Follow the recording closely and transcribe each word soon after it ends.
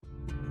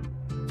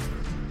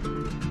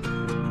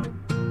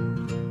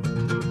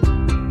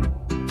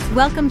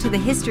Welcome to the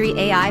History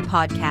AI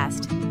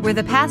podcast, where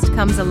the past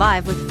comes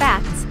alive with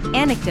facts,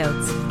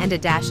 anecdotes, and a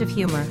dash of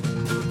humor.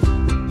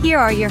 Here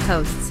are your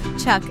hosts,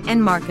 Chuck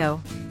and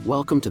Marco.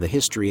 Welcome to the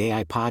History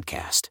AI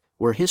podcast,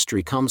 where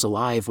history comes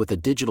alive with a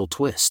digital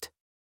twist.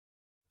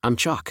 I'm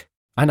Chuck.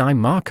 And I'm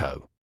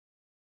Marco.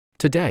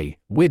 Today,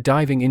 we're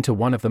diving into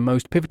one of the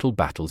most pivotal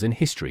battles in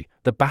history,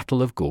 the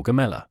Battle of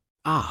Gaugamela.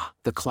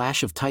 The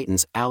clash of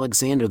titans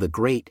Alexander the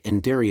Great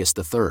and Darius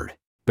III.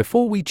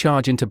 Before we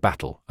charge into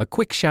battle, a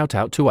quick shout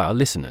out to our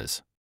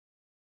listeners.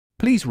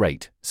 Please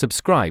rate,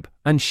 subscribe,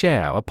 and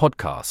share our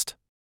podcast.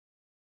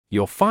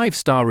 Your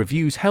 5-star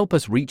reviews help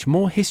us reach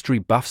more history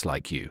buffs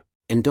like you.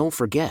 And don't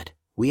forget,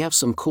 we have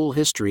some cool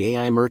History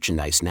AI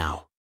merchandise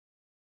now.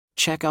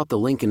 Check out the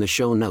link in the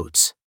show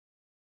notes.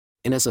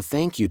 And as a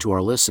thank you to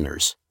our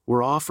listeners,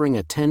 we're offering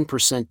a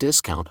 10%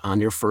 discount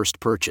on your first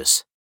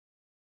purchase.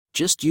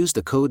 Just use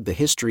the code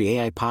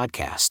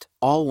TheHistoryAI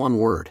all one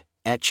word,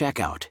 at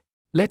checkout.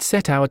 Let's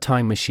set our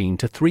time machine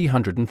to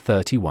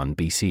 331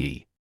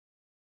 BCE.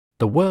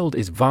 The world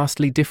is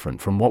vastly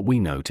different from what we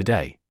know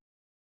today.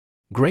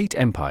 Great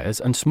empires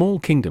and small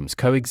kingdoms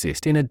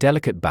coexist in a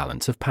delicate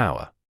balance of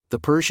power. The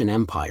Persian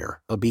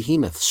Empire, a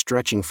behemoth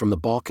stretching from the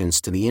Balkans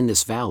to the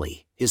Indus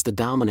Valley, is the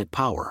dominant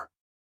power.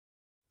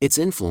 Its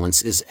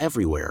influence is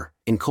everywhere,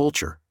 in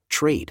culture,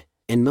 trade,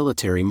 and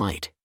military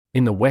might.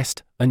 In the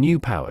West, a new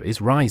power is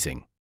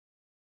rising.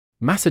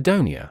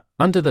 Macedonia,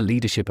 under the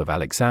leadership of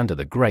Alexander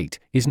the Great,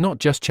 is not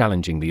just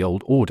challenging the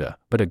old order,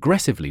 but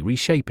aggressively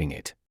reshaping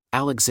it.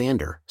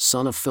 Alexander,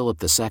 son of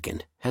Philip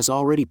II, has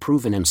already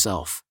proven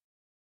himself.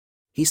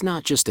 He's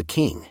not just a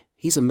king,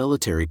 he's a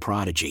military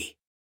prodigy.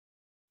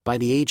 By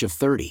the age of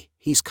 30,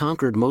 he's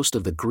conquered most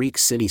of the Greek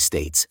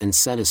city-states and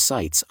set his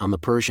sights on the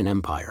Persian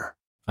Empire.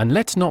 And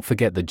let's not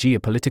forget the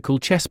geopolitical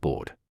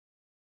chessboard.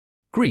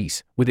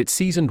 Greece, with its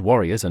seasoned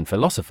warriors and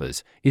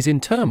philosophers, is in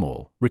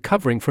turmoil,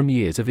 recovering from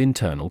years of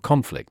internal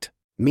conflict.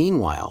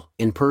 Meanwhile,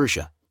 in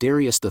Persia,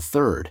 Darius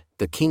III,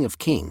 the King of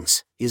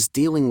Kings, is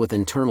dealing with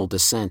internal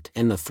dissent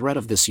and the threat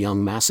of this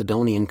young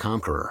Macedonian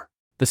conqueror.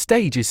 The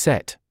stage is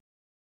set.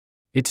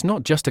 It's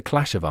not just a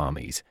clash of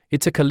armies,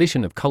 it's a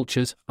collision of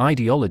cultures,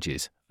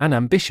 ideologies, and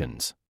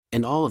ambitions.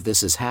 And all of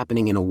this is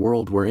happening in a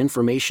world where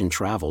information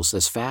travels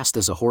as fast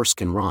as a horse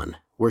can run,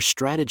 where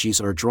strategies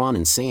are drawn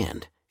in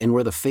sand, and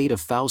where the fate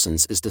of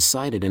thousands is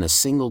decided in a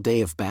single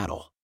day of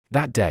battle.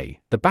 That day,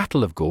 the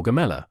Battle of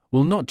Gaugamela,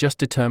 will not just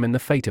determine the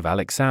fate of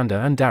Alexander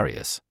and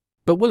Darius,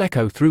 but will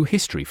echo through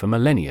history for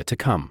millennia to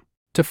come.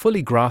 To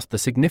fully grasp the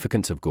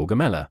significance of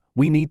Gaugamela,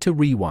 we need to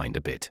rewind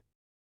a bit.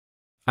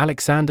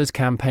 Alexander's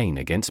campaign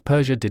against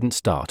Persia didn't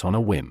start on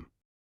a whim.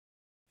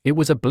 It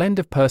was a blend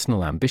of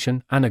personal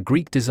ambition and a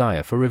Greek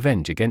desire for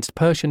revenge against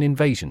Persian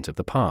invasions of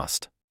the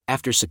past.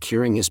 After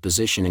securing his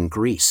position in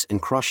Greece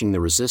and crushing the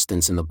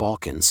resistance in the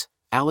Balkans,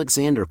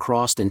 Alexander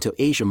crossed into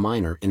Asia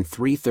Minor in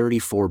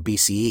 334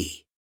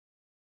 BCE.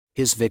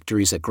 His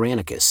victories at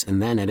Granicus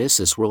and then at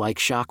Issus were like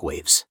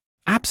shockwaves.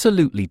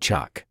 Absolutely,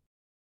 Chuck.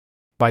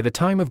 By the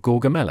time of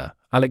Gaugamela,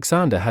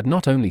 Alexander had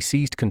not only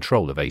seized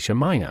control of Asia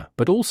Minor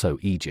but also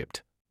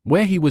Egypt,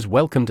 where he was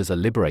welcomed as a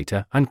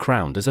liberator and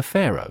crowned as a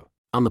pharaoh.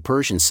 On the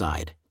Persian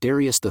side,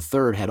 Darius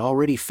III had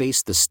already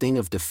faced the sting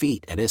of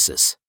defeat at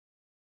Issus.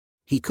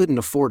 He couldn't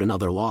afford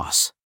another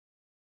loss.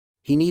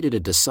 He needed a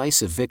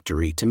decisive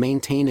victory to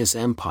maintain his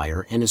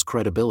empire and his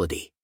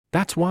credibility.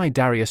 That's why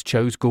Darius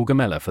chose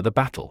Gaugamela for the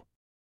battle.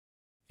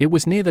 It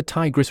was near the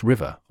Tigris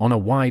River, on a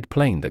wide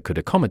plain that could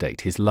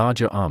accommodate his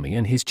larger army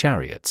and his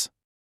chariots.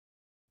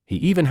 He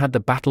even had the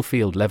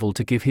battlefield level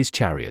to give his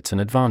chariots an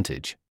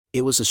advantage.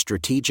 It was a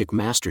strategic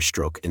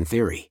masterstroke in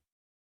theory.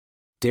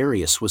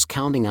 Darius was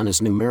counting on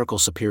his numerical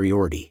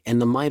superiority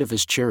and the might of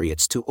his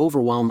chariots to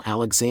overwhelm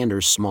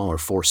Alexander's smaller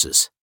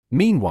forces.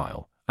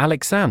 Meanwhile,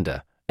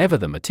 Alexander, ever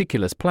the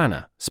meticulous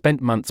planner, spent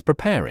months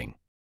preparing.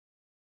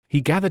 He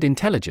gathered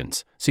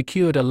intelligence,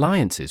 secured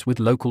alliances with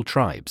local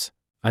tribes,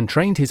 and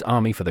trained his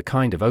army for the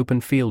kind of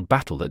open-field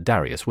battle that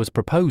Darius was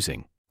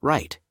proposing.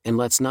 Right, and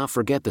let's not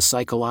forget the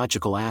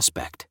psychological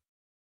aspect.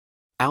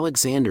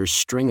 Alexander's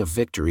string of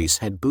victories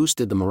had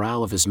boosted the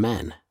morale of his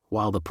men,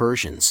 while the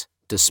Persians,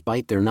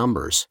 despite their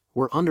numbers,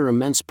 were under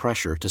immense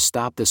pressure to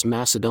stop this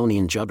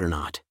Macedonian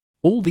juggernaut.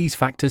 All these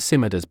factors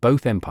simmered as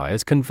both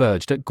empires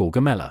converged at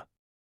Gaugamela.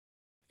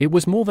 It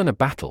was more than a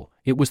battle,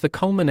 it was the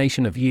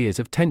culmination of years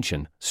of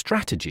tension,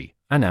 strategy,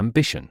 and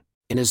ambition.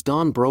 And as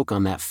dawn broke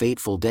on that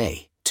fateful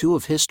day, two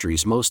of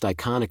history's most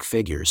iconic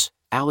figures,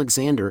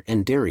 Alexander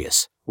and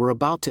Darius, were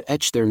about to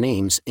etch their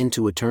names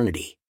into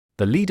eternity.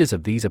 The leaders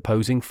of these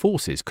opposing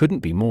forces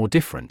couldn't be more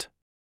different.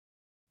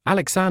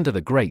 Alexander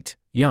the Great,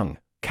 young,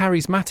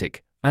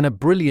 charismatic, and a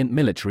brilliant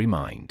military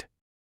mind.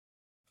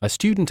 A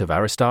student of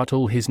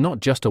Aristotle, he's not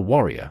just a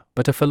warrior,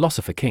 but a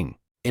philosopher king.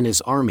 And his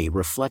army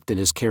reflected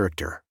his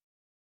character.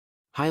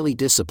 Highly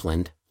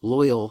disciplined,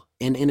 loyal,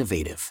 and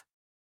innovative.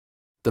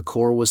 The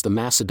core was the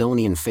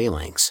Macedonian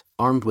phalanx,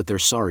 armed with their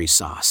sari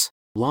sauce,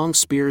 long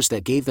spears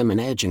that gave them an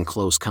edge in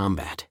close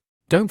combat.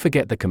 Don't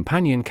forget the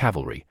companion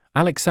cavalry,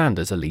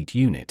 Alexander's elite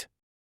unit.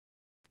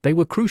 They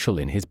were crucial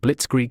in his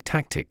blitzkrieg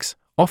tactics,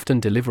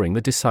 often delivering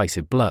the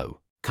decisive blow.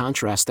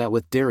 Contrast that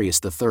with Darius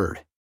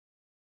III.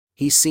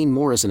 He's seen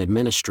more as an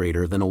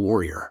administrator than a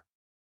warrior.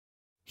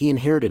 He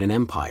inherited an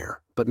empire,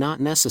 but not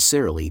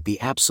necessarily the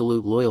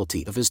absolute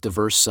loyalty of his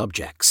diverse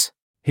subjects.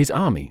 His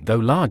army, though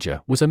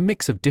larger, was a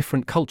mix of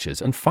different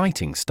cultures and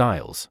fighting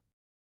styles.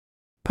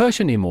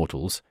 Persian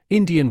immortals,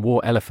 Indian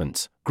war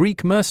elephants,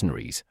 Greek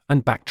mercenaries,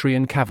 and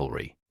Bactrian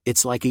cavalry.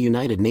 It's like a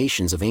United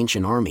Nations of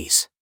ancient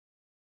armies.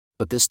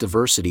 But this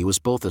diversity was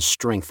both a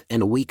strength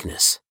and a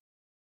weakness.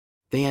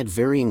 They had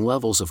varying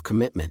levels of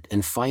commitment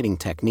and fighting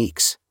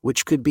techniques,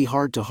 which could be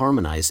hard to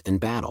harmonize in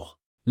battle.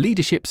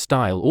 Leadership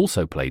style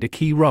also played a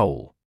key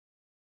role.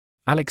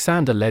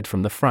 Alexander led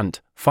from the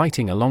front,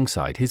 fighting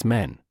alongside his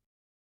men.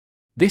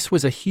 This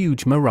was a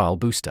huge morale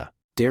booster.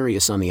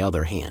 Darius, on the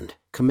other hand,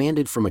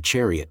 commanded from a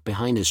chariot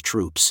behind his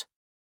troops.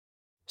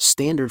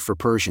 Standard for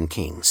Persian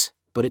kings,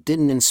 but it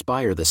didn't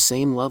inspire the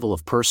same level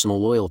of personal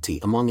loyalty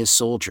among his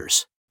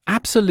soldiers.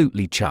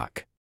 Absolutely,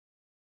 Chuck.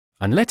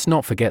 And let's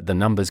not forget the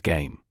numbers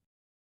game.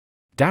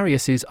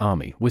 Darius's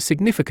army was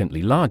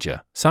significantly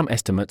larger, some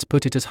estimates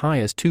put it as high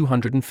as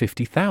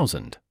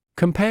 250,000,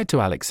 compared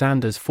to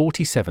Alexander's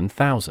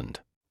 47,000.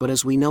 But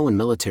as we know in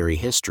military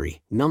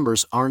history,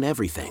 numbers aren't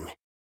everything.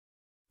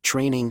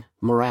 Training,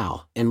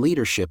 morale, and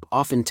leadership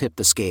often tip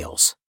the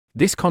scales.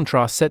 This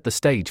contrast set the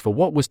stage for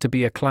what was to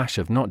be a clash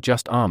of not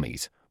just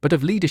armies, but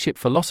of leadership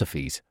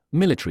philosophies,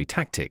 military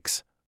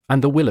tactics,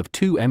 and the will of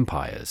two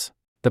empires.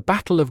 The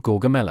Battle of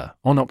Gaugamela,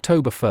 on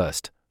October 1,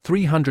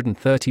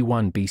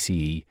 331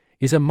 BCE,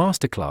 is a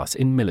masterclass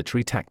in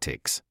military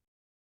tactics.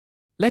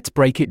 Let's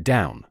break it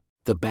down.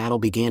 The battle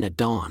began at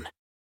dawn.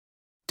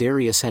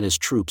 Darius had his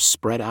troops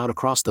spread out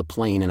across the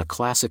plain in a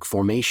classic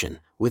formation,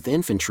 with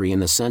infantry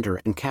in the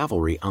center and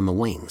cavalry on the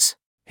wings.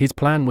 His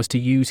plan was to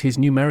use his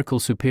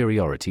numerical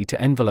superiority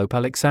to envelope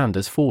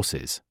Alexander's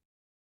forces.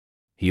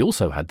 He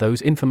also had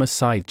those infamous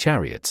scythe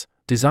chariots,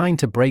 designed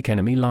to break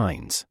enemy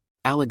lines.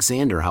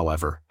 Alexander,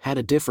 however, had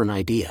a different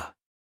idea.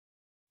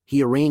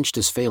 He arranged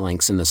his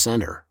phalanx in the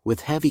center,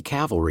 with heavy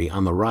cavalry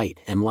on the right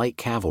and light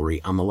cavalry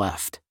on the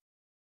left.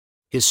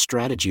 His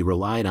strategy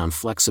relied on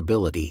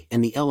flexibility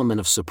and the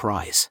element of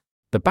surprise.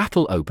 The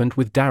battle opened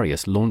with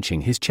Darius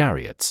launching his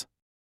chariots.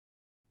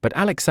 But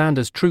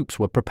Alexander's troops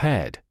were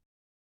prepared.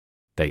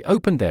 They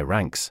opened their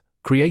ranks,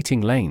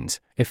 creating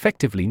lanes,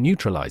 effectively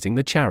neutralizing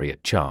the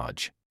chariot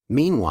charge.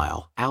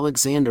 Meanwhile,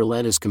 Alexander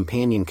led his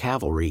companion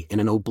cavalry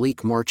in an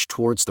oblique march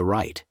towards the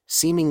right,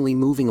 seemingly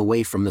moving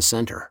away from the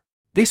center.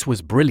 This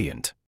was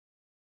brilliant.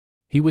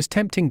 He was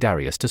tempting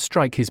Darius to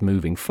strike his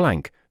moving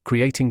flank,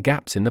 creating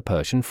gaps in the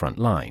Persian front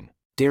line.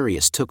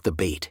 Darius took the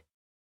bait.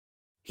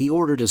 He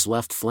ordered his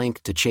left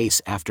flank to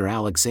chase after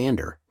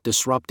Alexander,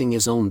 disrupting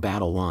his own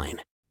battle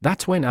line.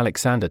 That's when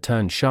Alexander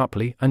turned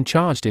sharply and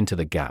charged into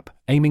the gap,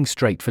 aiming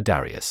straight for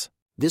Darius.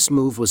 This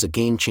move was a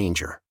game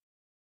changer.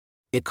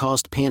 It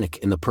caused panic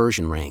in the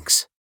Persian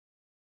ranks.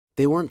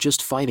 They weren't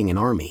just fighting an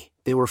army,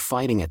 they were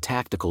fighting a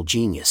tactical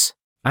genius.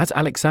 As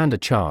Alexander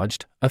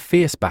charged, a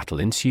fierce battle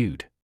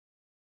ensued.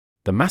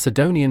 The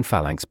Macedonian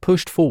phalanx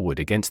pushed forward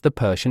against the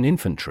Persian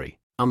infantry.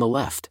 On the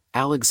left,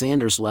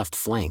 Alexander's left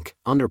flank,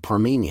 under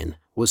Parmenion,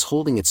 was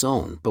holding its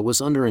own but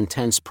was under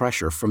intense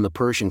pressure from the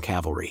Persian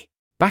cavalry.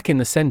 Back in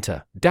the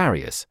center,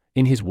 Darius,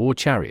 in his war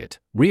chariot,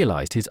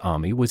 realized his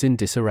army was in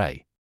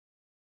disarray.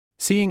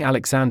 Seeing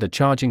Alexander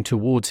charging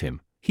towards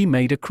him, he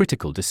made a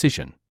critical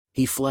decision.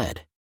 He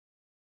fled.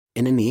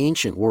 And in the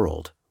ancient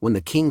world, when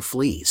the king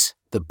flees,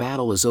 the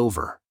battle is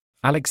over.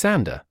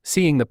 Alexander,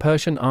 seeing the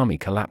Persian army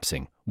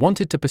collapsing,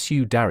 wanted to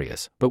pursue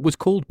Darius but was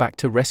called back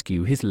to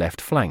rescue his left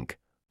flank,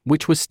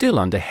 which was still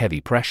under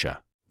heavy pressure.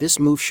 This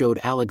move showed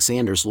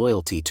Alexander's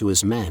loyalty to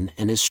his men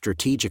and his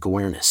strategic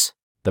awareness.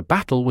 The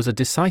battle was a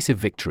decisive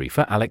victory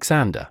for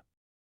Alexander.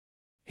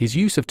 His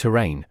use of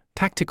terrain,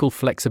 tactical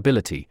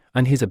flexibility,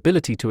 and his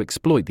ability to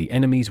exploit the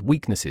enemy's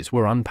weaknesses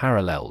were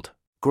unparalleled.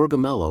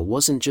 Gaugamela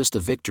wasn't just a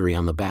victory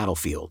on the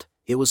battlefield,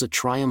 it was a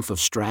triumph of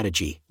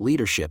strategy,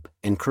 leadership,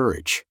 and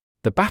courage.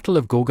 The Battle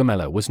of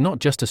Gaugamela was not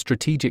just a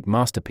strategic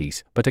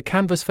masterpiece but a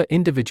canvas for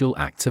individual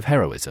acts of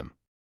heroism.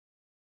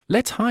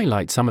 Let's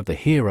highlight some of the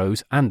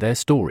heroes and their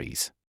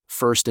stories.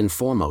 First and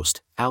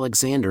foremost,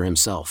 Alexander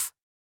himself.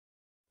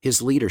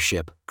 His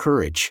leadership,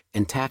 courage,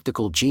 and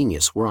tactical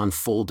genius were on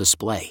full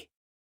display.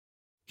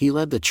 He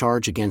led the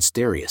charge against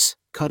Darius,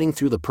 cutting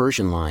through the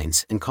Persian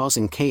lines and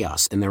causing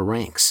chaos in their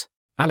ranks.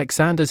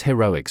 Alexander's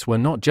heroics were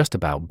not just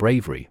about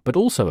bravery but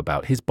also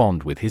about his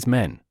bond with his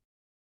men.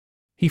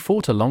 He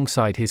fought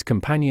alongside his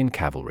companion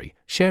cavalry,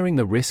 sharing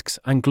the risks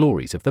and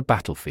glories of the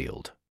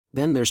battlefield.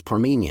 Then there's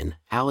Parmenion,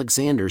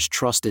 Alexander's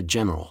trusted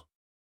general.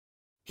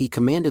 He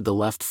commanded the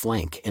left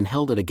flank and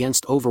held it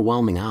against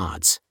overwhelming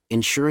odds,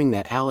 ensuring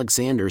that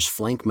Alexander's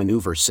flank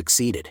maneuvers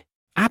succeeded.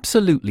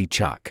 Absolutely,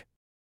 Chuck.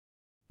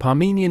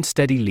 Parmenion's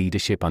steady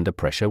leadership under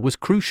pressure was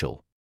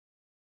crucial.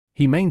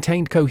 He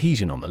maintained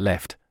cohesion on the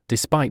left,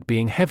 despite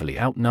being heavily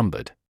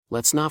outnumbered.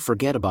 Let's not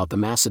forget about the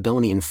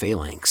Macedonian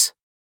phalanx.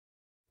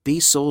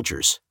 These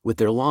soldiers, with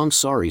their long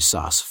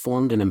sarisas,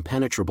 formed an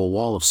impenetrable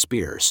wall of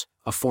spears,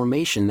 a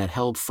formation that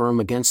held firm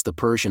against the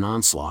Persian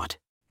onslaught.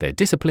 Their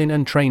discipline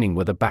and training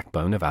were the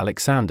backbone of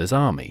Alexander's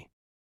army.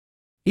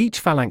 Each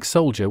phalanx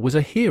soldier was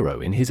a hero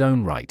in his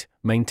own right,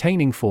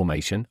 maintaining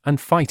formation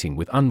and fighting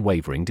with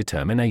unwavering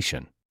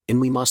determination.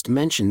 And we must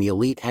mention the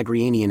elite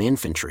Agrianian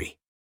infantry.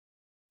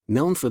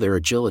 Known for their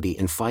agility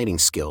and fighting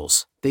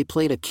skills, they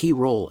played a key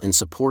role in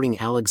supporting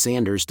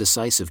Alexander's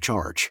decisive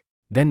charge.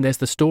 Then there's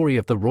the story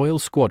of the royal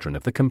squadron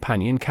of the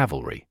Companion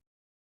cavalry.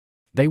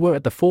 They were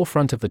at the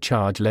forefront of the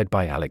charge led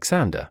by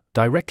Alexander,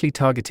 directly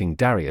targeting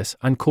Darius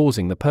and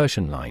causing the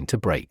Persian line to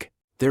break.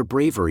 Their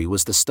bravery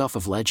was the stuff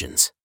of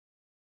legends.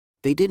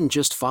 They didn't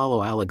just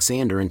follow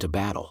Alexander into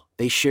battle,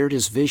 they shared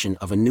his vision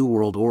of a new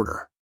world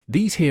order.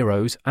 These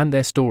heroes and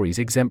their stories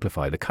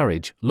exemplify the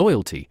courage,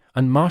 loyalty,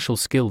 and martial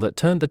skill that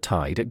turned the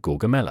tide at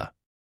Gaugamela.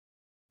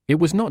 It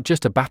was not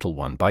just a battle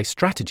won by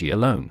strategy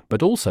alone,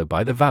 but also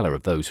by the valor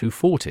of those who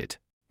fought it.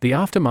 The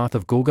aftermath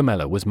of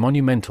Gaugamela was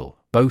monumental,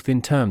 both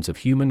in terms of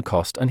human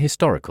cost and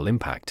historical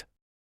impact.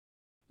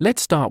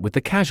 Let's start with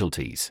the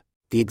casualties.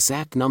 The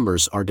exact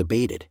numbers are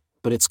debated,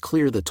 but it's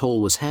clear the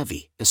toll was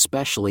heavy,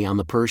 especially on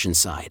the Persian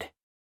side.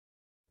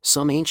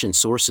 Some ancient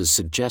sources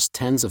suggest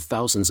tens of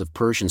thousands of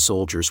Persian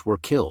soldiers were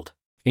killed.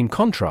 In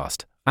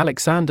contrast,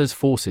 Alexander's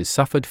forces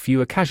suffered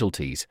fewer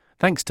casualties,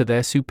 thanks to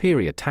their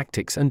superior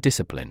tactics and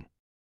discipline.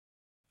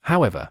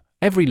 However,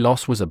 every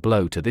loss was a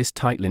blow to this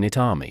tight-knit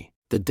army.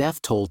 The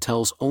death toll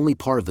tells only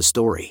part of the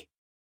story.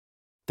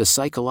 The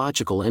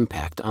psychological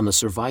impact on the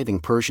surviving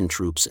Persian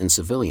troops and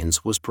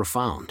civilians was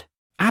profound.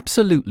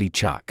 Absolutely,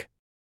 Chuck.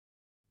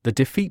 The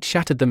defeat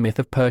shattered the myth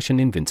of Persian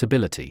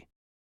invincibility.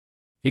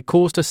 It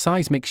caused a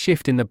seismic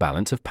shift in the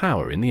balance of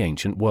power in the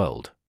ancient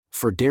world.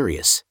 For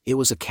Darius, it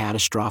was a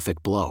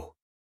catastrophic blow.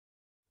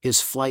 His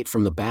flight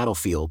from the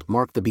battlefield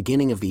marked the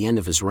beginning of the end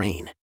of his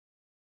reign.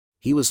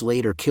 He was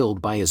later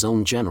killed by his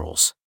own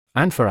generals.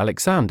 And for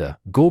Alexander,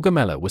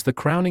 Gaugamela was the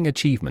crowning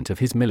achievement of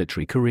his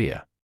military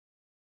career.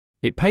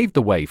 It paved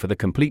the way for the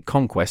complete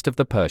conquest of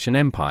the Persian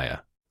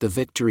Empire. The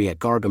victory at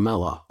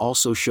Gaugamela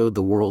also showed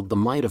the world the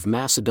might of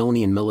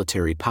Macedonian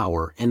military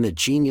power and the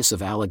genius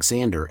of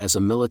Alexander as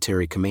a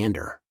military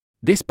commander.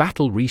 This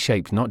battle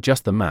reshaped not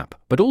just the map,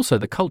 but also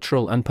the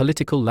cultural and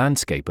political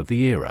landscape of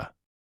the era.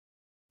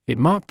 It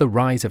marked the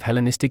rise of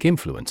Hellenistic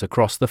influence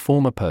across the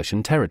former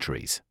Persian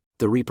territories.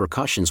 The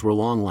repercussions were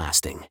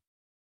long-lasting.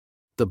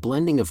 The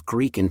blending of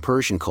Greek and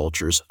Persian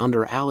cultures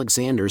under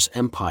Alexander's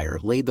empire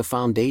laid the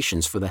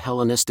foundations for the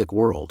Hellenistic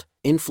world,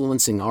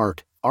 influencing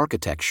art,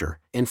 architecture,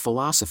 and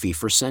philosophy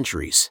for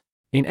centuries.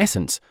 In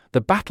essence, the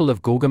Battle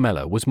of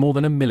Gaugamela was more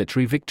than a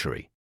military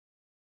victory.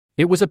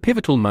 It was a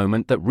pivotal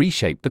moment that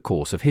reshaped the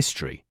course of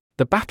history.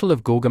 The Battle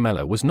of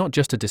Gaugamela was not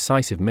just a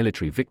decisive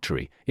military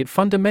victory, it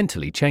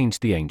fundamentally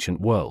changed the ancient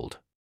world.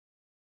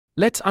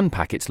 Let's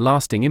unpack its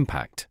lasting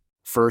impact.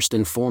 First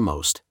and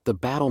foremost, the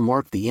battle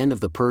marked the end of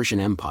the Persian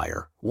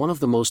Empire, one of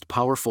the most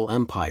powerful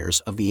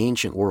empires of the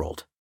ancient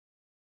world.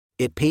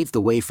 It paved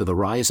the way for the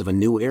rise of a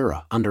new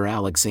era under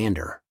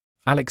Alexander.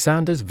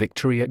 Alexander's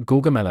victory at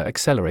Gaugamela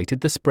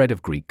accelerated the spread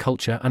of Greek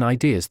culture and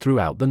ideas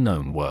throughout the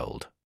known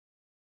world.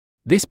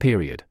 This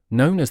period,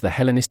 known as the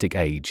Hellenistic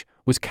Age,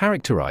 was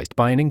characterized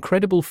by an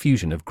incredible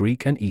fusion of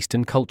Greek and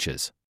Eastern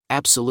cultures.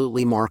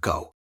 Absolutely,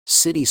 Marco.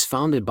 Cities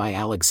founded by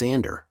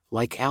Alexander,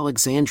 like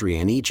Alexandria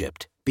in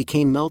Egypt,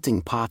 became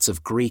melting pots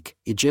of Greek,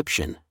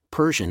 Egyptian,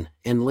 Persian,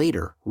 and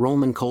later,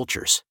 Roman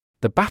cultures.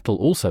 The battle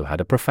also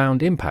had a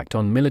profound impact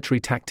on military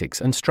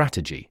tactics and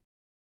strategy.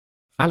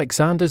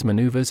 Alexander's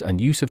maneuvers and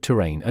use of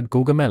terrain at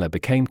Gaugamela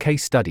became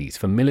case studies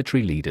for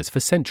military leaders for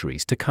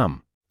centuries to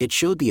come. It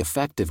showed the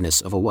effectiveness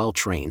of a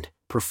well-trained,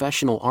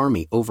 professional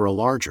army over a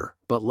larger,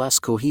 but less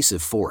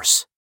cohesive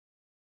force.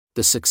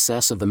 The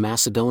success of the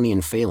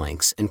Macedonian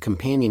phalanx and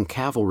companion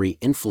cavalry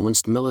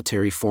influenced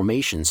military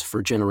formations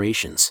for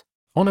generations.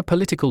 On a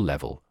political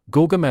level,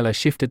 Gaugamela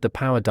shifted the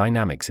power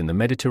dynamics in the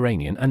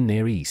Mediterranean and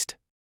Near East.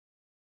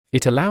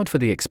 It allowed for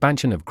the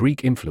expansion of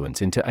Greek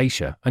influence into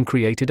Asia and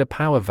created a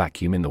power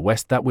vacuum in the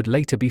West that would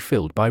later be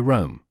filled by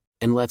Rome.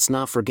 And let's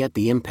not forget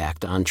the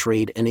impact on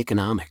trade and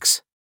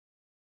economics.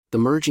 The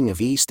merging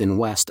of East and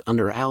West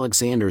under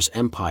Alexander's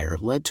empire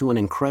led to an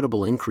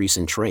incredible increase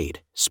in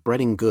trade,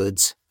 spreading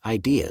goods,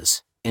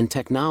 ideas, and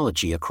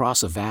technology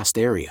across a vast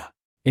area.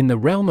 In the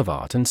realm of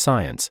art and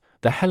science,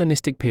 the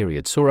Hellenistic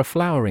period saw a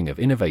flowering of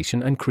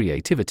innovation and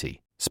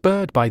creativity,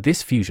 spurred by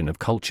this fusion of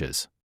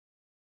cultures.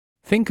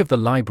 Think of the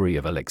Library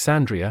of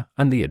Alexandria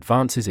and the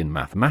advances in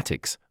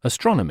mathematics,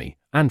 astronomy,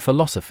 and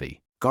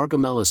philosophy.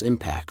 Gaugamela's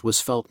impact was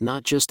felt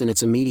not just in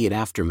its immediate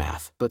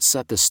aftermath, but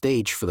set the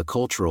stage for the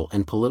cultural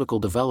and political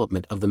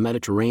development of the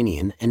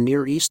Mediterranean and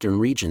Near Eastern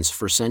regions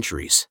for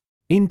centuries.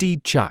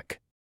 Indeed, Chuck.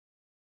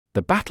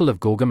 The Battle of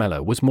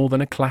Gaugamela was more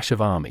than a clash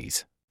of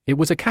armies. It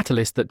was a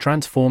catalyst that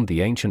transformed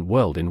the ancient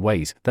world in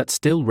ways that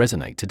still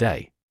resonate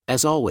today.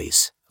 As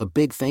always, a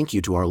big thank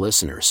you to our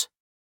listeners.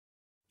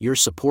 Your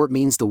support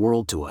means the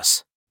world to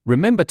us.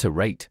 Remember to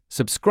rate,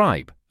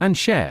 subscribe, and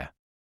share.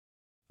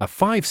 A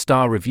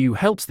 5-star review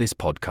helps this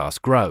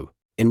podcast grow.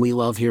 And we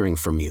love hearing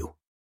from you.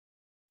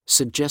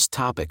 Suggest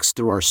topics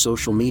through our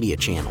social media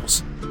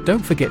channels.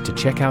 Don't forget to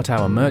check out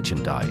our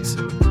merchandise.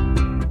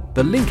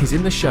 The link is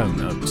in the show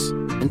notes.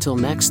 Until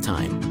next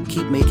time,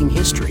 keep making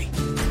history.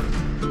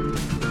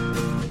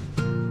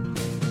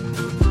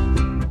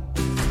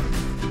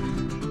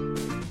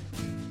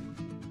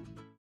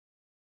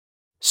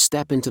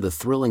 Step into the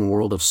thrilling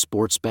world of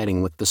sports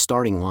betting with The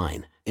Starting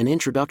Line, an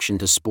introduction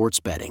to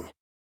sports betting.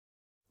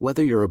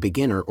 Whether you're a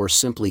beginner or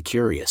simply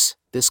curious,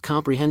 this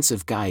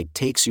comprehensive guide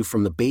takes you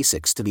from the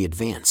basics to the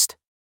advanced.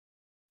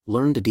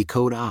 Learn to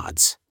decode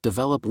odds,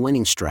 develop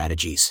winning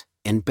strategies,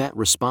 and bet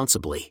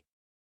responsibly.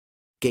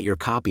 Get your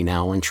copy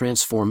now and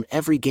transform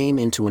every game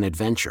into an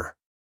adventure.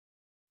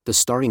 The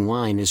Starting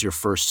Line is your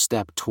first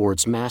step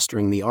towards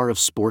mastering the art of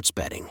sports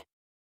betting.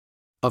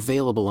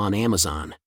 Available on Amazon.